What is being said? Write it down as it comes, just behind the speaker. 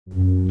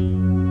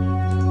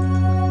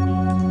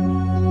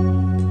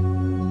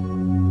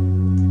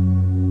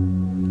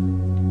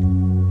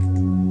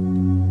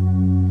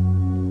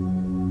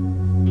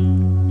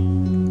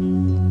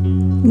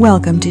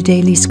Welcome to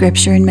Daily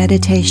Scripture and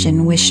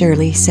Meditation with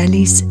Shirley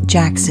Celis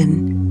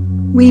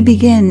Jackson. We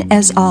begin,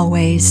 as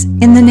always,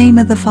 in the name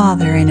of the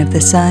Father, and of the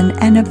Son,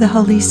 and of the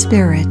Holy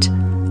Spirit.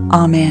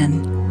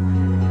 Amen.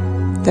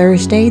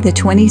 Thursday, the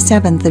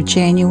 27th of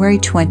January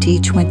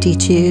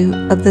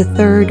 2022 of the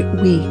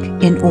third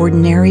week in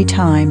Ordinary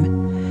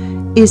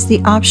Time is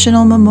the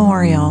optional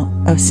memorial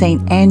of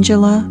Saint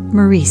Angela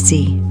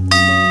Merici.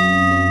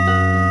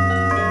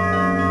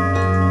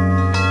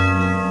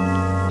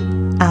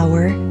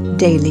 Our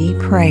Daily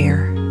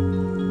Prayer.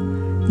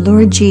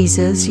 Lord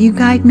Jesus, you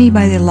guide me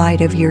by the light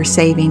of your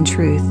saving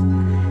truth.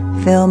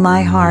 Fill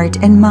my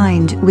heart and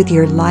mind with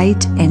your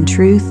light and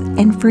truth,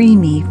 and free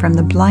me from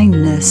the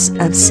blindness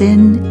of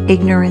sin,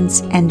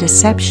 ignorance, and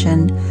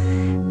deception,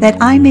 that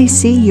I may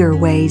see your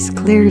ways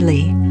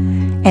clearly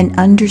and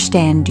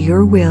understand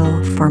your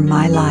will for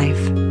my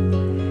life.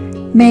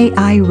 May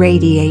I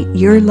radiate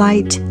your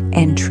light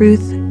and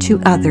truth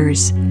to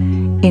others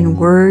in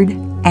word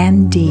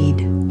and deed.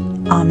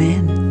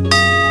 Amen.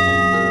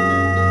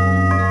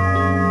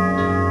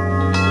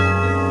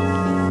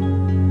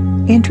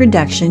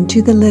 Introduction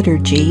to the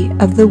Liturgy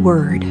of the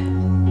Word.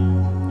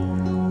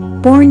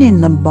 Born in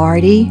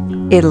Lombardy,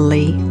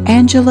 Italy,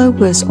 Angela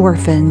was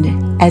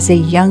orphaned as a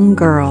young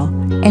girl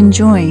and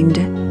joined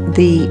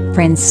the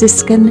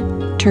Franciscan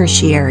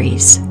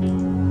tertiaries.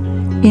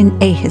 In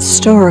a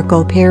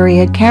historical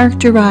period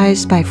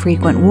characterized by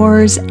frequent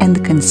wars and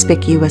the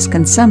conspicuous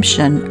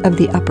consumption of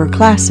the upper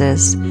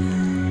classes,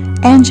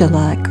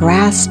 Angela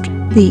grasped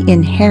the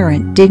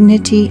inherent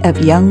dignity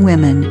of young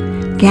women,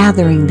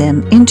 gathering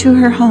them into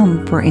her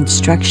home for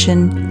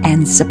instruction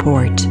and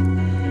support.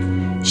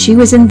 She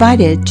was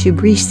invited to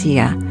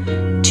Brescia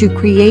to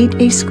create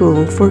a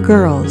school for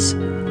girls.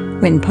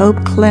 When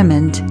Pope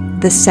Clement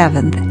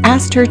VII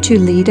asked her to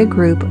lead a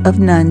group of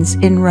nuns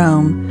in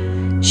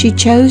Rome, she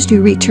chose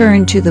to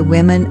return to the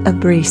women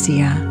of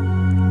Brescia.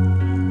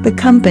 The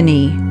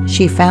company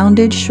she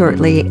founded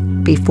shortly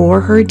before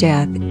her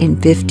death in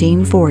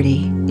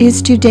 1540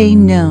 is today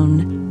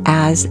known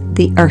as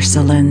the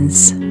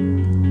Ursulines.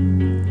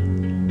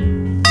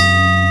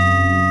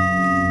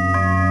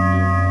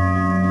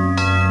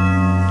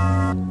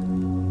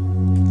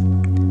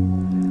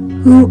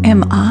 Who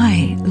am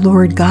I,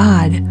 Lord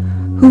God?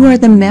 Who are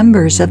the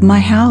members of my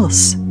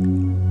house?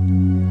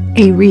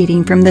 A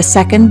reading from the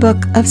second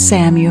book of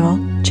Samuel,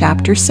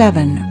 chapter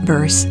 7,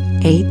 verse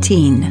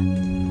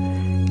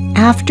 18.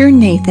 After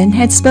Nathan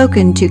had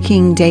spoken to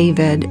King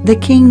David, the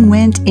king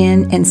went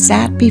in and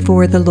sat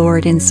before the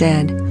Lord and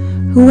said,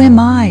 Who am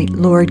I,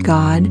 Lord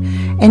God,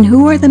 and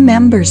who are the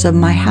members of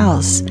my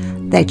house,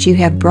 that you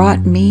have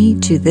brought me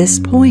to this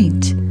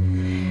point?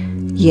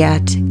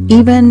 Yet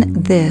even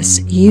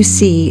this you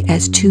see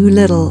as too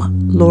little,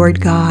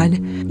 Lord God.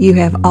 You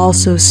have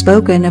also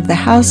spoken of the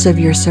house of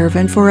your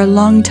servant for a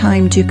long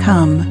time to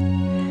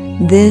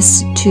come.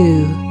 This,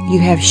 too, you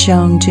have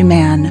shown to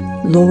man,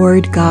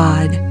 Lord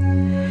God.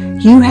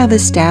 You have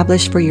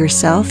established for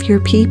yourself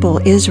your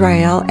people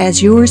Israel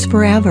as yours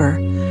forever,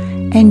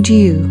 and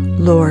you,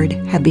 Lord,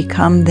 have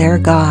become their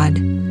God.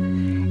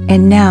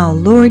 And now,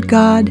 Lord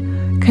God,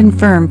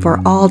 confirm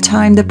for all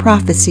time the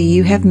prophecy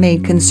you have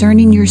made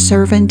concerning your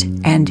servant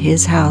and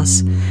his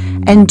house,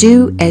 and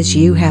do as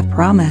you have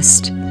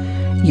promised.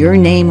 Your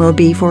name will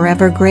be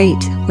forever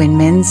great when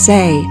men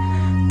say,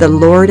 The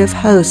Lord of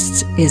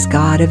hosts is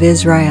God of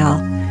Israel,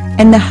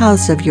 and the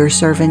house of your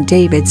servant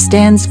David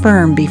stands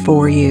firm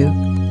before you.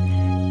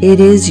 It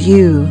is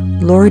you,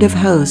 Lord of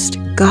hosts,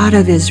 God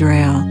of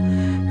Israel,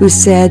 who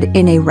said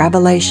in a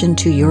revelation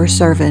to your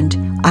servant,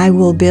 I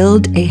will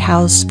build a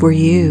house for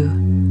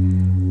you.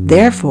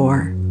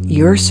 Therefore,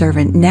 your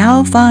servant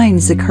now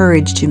finds the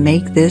courage to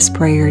make this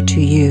prayer to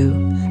you.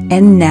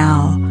 And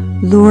now,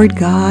 Lord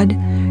God,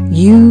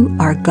 you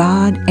are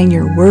God and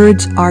your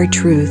words are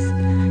truth.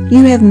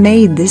 You have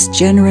made this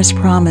generous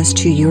promise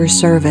to your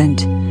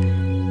servant.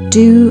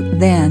 Do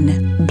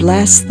then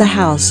bless the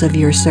house of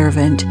your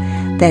servant,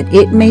 that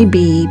it may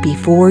be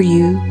before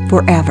you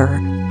forever.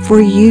 For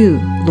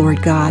you,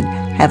 Lord God,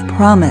 have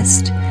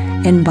promised,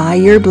 and by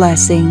your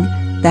blessing,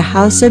 the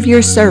house of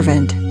your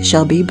servant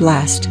shall be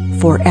blessed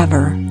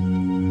forever.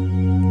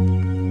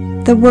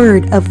 The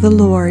word of the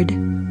Lord.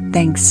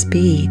 Thanks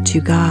be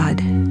to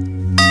God.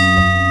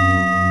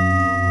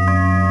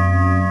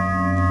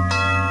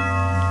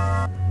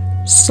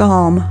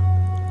 Psalm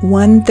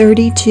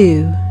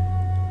 132,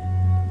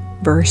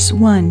 verse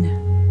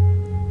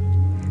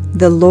 1.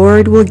 The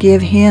Lord will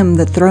give him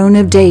the throne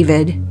of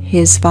David,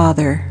 his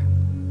father.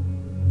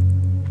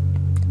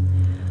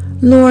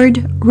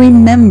 Lord,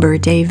 remember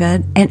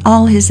David and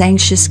all his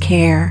anxious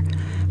care,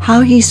 how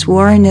he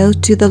swore an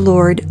oath to the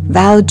Lord,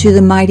 vowed to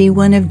the Mighty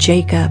One of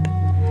Jacob.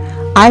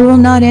 I will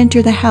not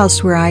enter the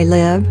house where I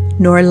live,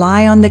 nor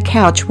lie on the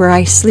couch where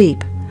I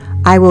sleep.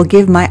 I will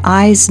give my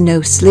eyes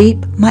no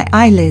sleep, my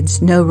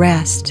eyelids no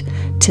rest,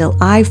 till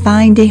I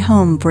find a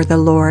home for the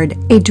Lord,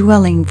 a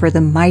dwelling for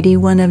the Mighty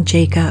One of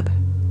Jacob.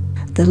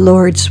 The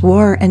Lord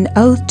swore an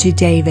oath to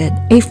David,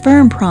 a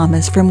firm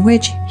promise from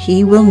which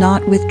he will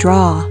not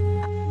withdraw.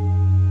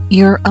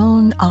 Your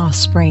own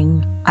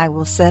offspring I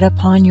will set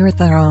upon your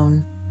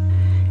throne.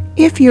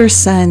 If your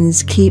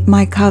sons keep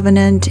my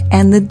covenant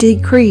and the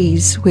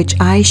decrees which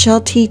I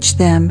shall teach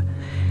them,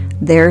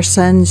 their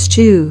sons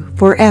too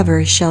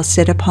forever shall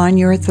sit upon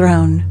your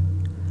throne.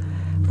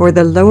 For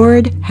the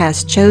Lord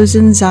has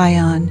chosen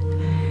Zion.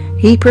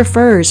 He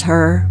prefers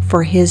her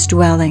for his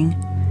dwelling.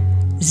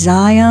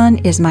 Zion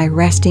is my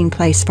resting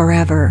place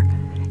forever.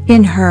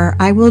 In her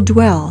I will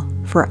dwell,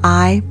 for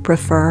I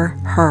prefer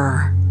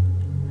her.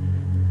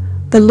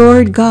 The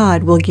Lord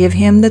God will give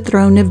him the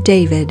throne of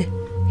David,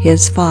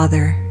 his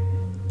father.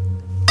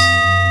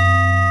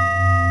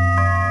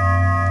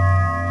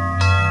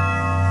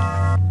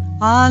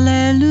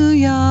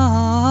 Alleluia,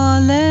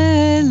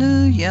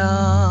 alleluia,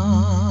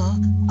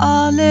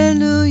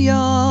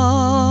 alleluia.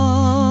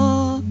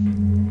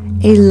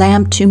 A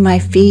lamp to my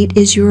feet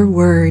is your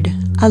word,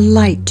 a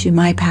light to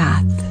my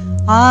path.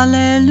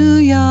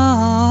 Alleluia,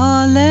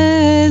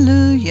 alleluia,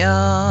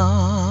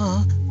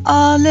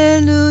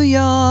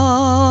 alleluia.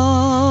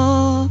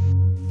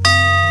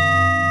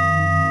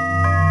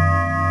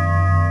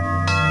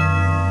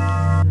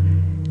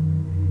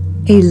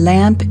 A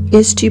lamp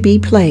is to be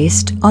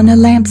placed on a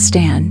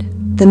lampstand.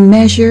 The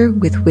measure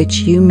with which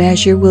you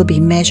measure will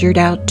be measured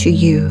out to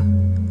you.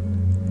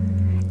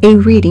 A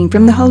reading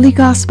from the Holy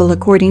Gospel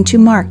according to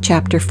Mark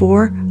chapter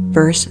 4,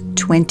 verse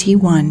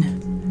 21.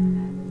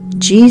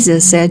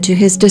 Jesus said to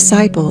his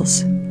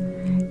disciples,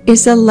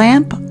 "Is a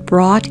lamp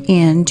brought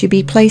in to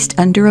be placed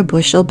under a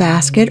bushel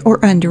basket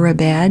or under a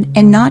bed,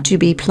 and not to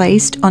be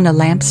placed on a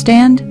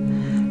lampstand?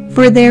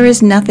 For there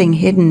is nothing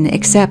hidden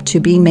except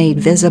to be made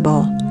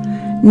visible.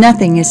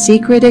 Nothing is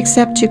secret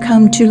except to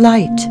come to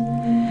light.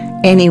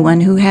 Anyone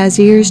who has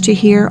ears to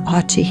hear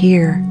ought to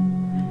hear."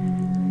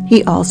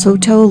 He also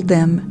told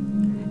them,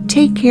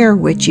 "Take care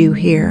what you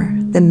hear.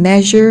 The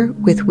measure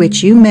with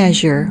which you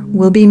measure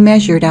will be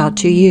measured out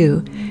to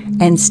you,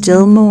 and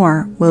still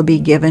more will be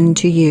given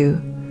to you.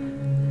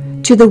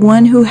 To the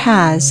one who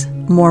has,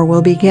 more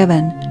will be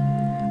given.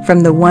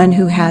 From the one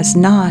who has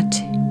not,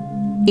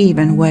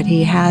 even what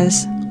he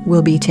has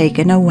will be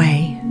taken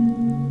away."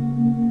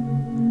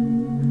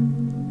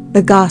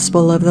 The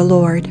Gospel of the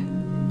Lord.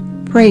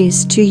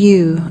 Praise to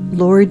you,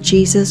 Lord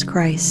Jesus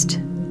Christ.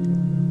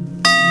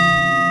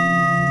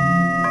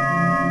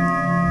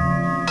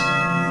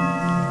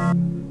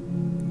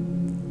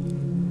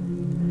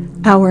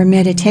 Our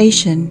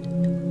meditation.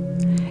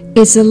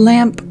 Is a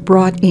lamp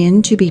brought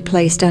in to be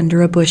placed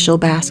under a bushel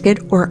basket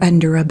or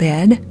under a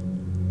bed?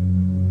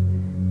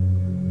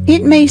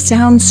 It may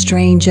sound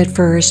strange at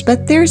first,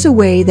 but there's a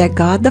way that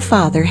God the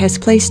Father has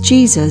placed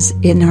Jesus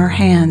in our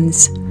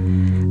hands.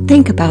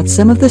 Think about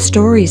some of the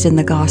stories in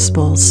the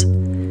Gospels.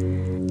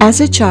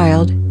 As a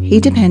child, he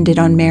depended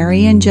on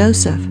Mary and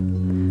Joseph.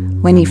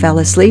 When he fell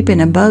asleep in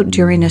a boat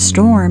during a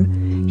storm,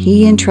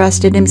 he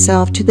entrusted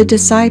himself to the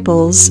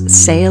disciples'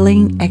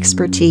 sailing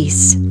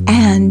expertise.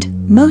 And,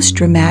 most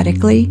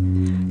dramatically,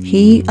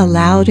 he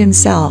allowed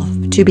himself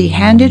to be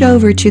handed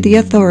over to the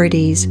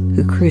authorities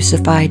who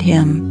crucified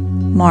him.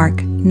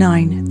 Mark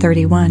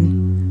 9:31.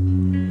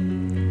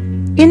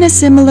 In a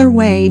similar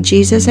way,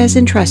 Jesus has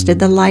entrusted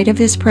the light of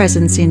his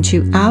presence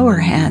into our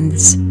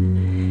hands.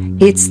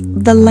 It's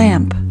the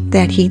lamp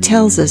that he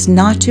tells us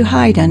not to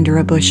hide under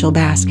a bushel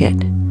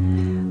basket.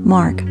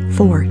 Mark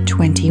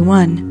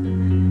 4:21.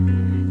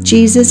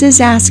 Jesus is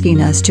asking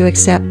us to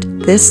accept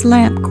this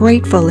lamp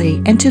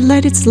gratefully and to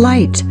let its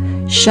light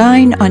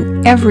shine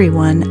on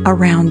everyone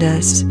around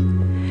us.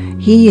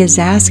 He is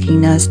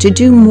asking us to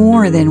do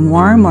more than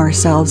warm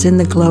ourselves in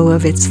the glow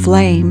of its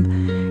flame.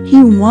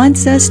 He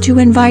wants us to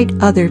invite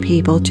other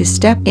people to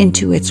step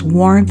into its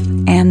warmth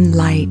and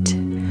light.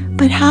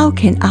 But how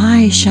can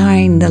I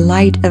shine the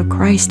light of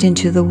Christ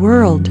into the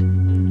world?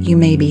 You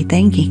may be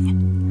thinking.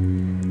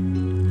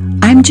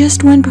 I'm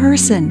just one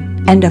person,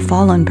 and a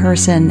fallen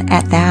person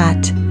at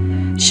that.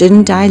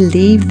 Shouldn't I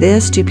leave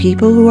this to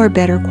people who are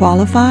better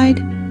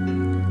qualified?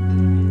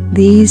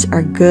 These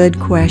are good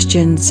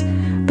questions,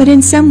 but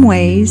in some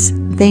ways,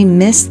 they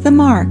miss the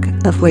mark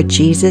of what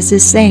Jesus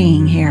is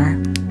saying here.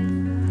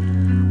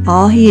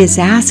 All he is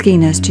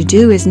asking us to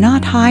do is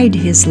not hide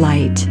his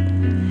light.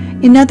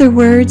 In other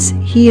words,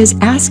 he is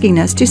asking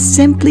us to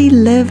simply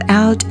live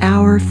out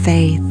our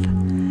faith.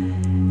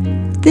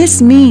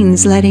 This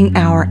means letting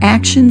our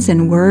actions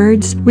and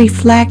words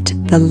reflect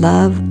the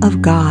love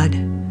of God.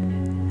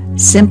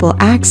 Simple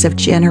acts of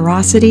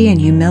generosity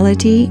and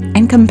humility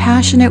and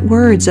compassionate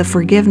words of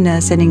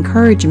forgiveness and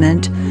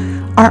encouragement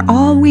are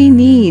all we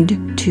need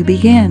to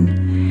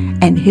begin,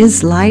 and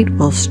his light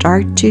will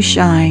start to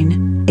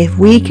shine. If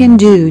we can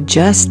do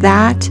just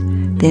that,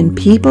 then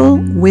people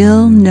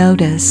will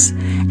notice,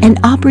 and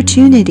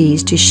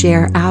opportunities to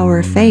share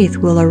our faith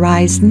will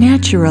arise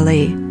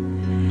naturally.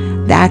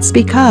 That's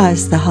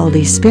because the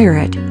Holy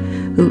Spirit,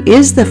 who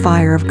is the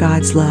fire of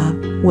God's love,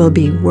 will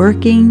be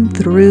working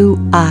through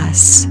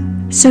us.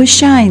 So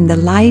shine the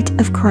light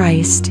of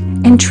Christ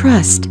and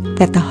trust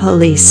that the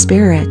Holy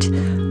Spirit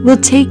will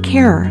take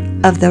care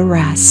of the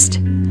rest.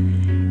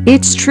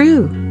 It's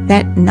true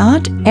that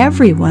not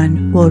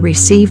everyone will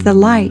receive the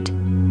light,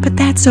 but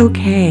that's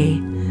okay.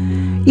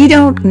 You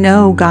don't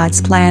know God's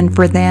plan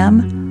for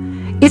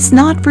them. It's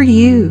not for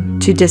you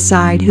to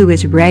decide who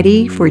is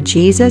ready for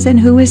Jesus and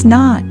who is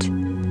not.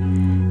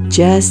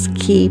 Just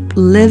keep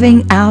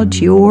living out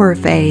your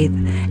faith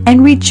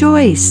and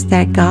rejoice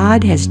that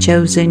God has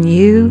chosen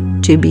you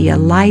to be a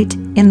light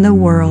in the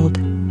world.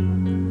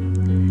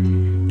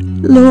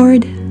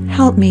 Lord,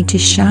 help me to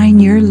shine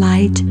your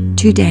light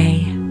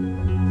today.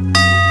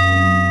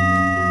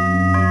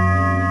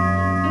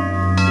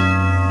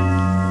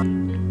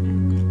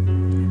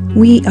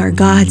 We are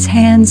God's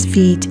hands,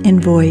 feet,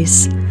 and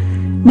voice.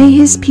 May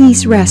His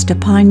peace rest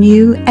upon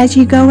you as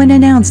you go and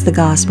announce the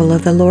gospel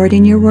of the Lord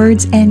in your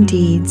words and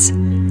deeds.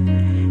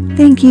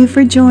 Thank you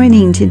for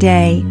joining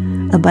today.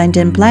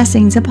 Abundant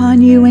blessings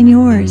upon you and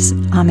yours.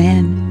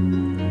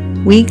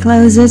 Amen. We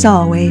close as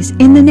always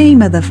in the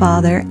name of the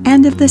Father,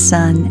 and of the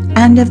Son,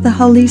 and of the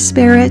Holy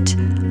Spirit.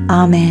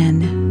 Amen.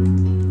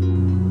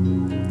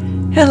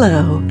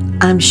 Hello,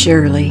 I'm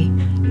Shirley,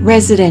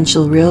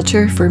 residential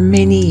realtor for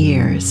many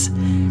years.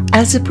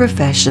 As a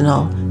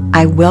professional,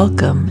 I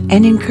welcome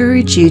and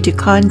encourage you to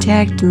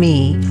contact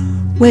me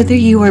whether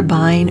you are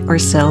buying or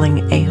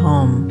selling a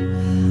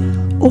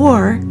home,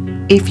 or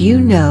if you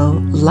know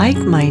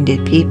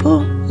like-minded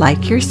people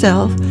like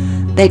yourself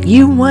that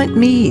you want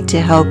me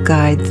to help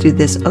guide through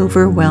this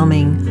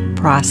overwhelming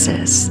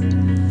process.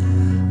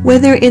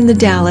 Whether in the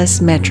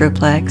Dallas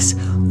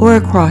Metroplex or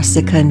across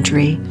the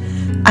country,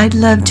 I'd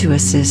love to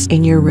assist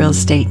in your real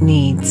estate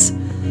needs.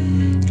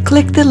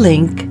 Click the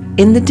link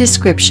in the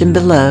description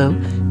below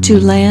to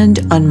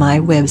land on my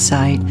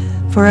website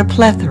for a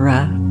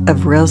plethora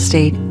of real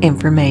estate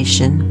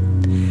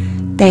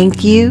information.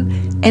 Thank you,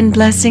 and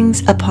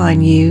blessings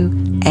upon you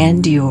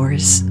and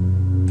yours.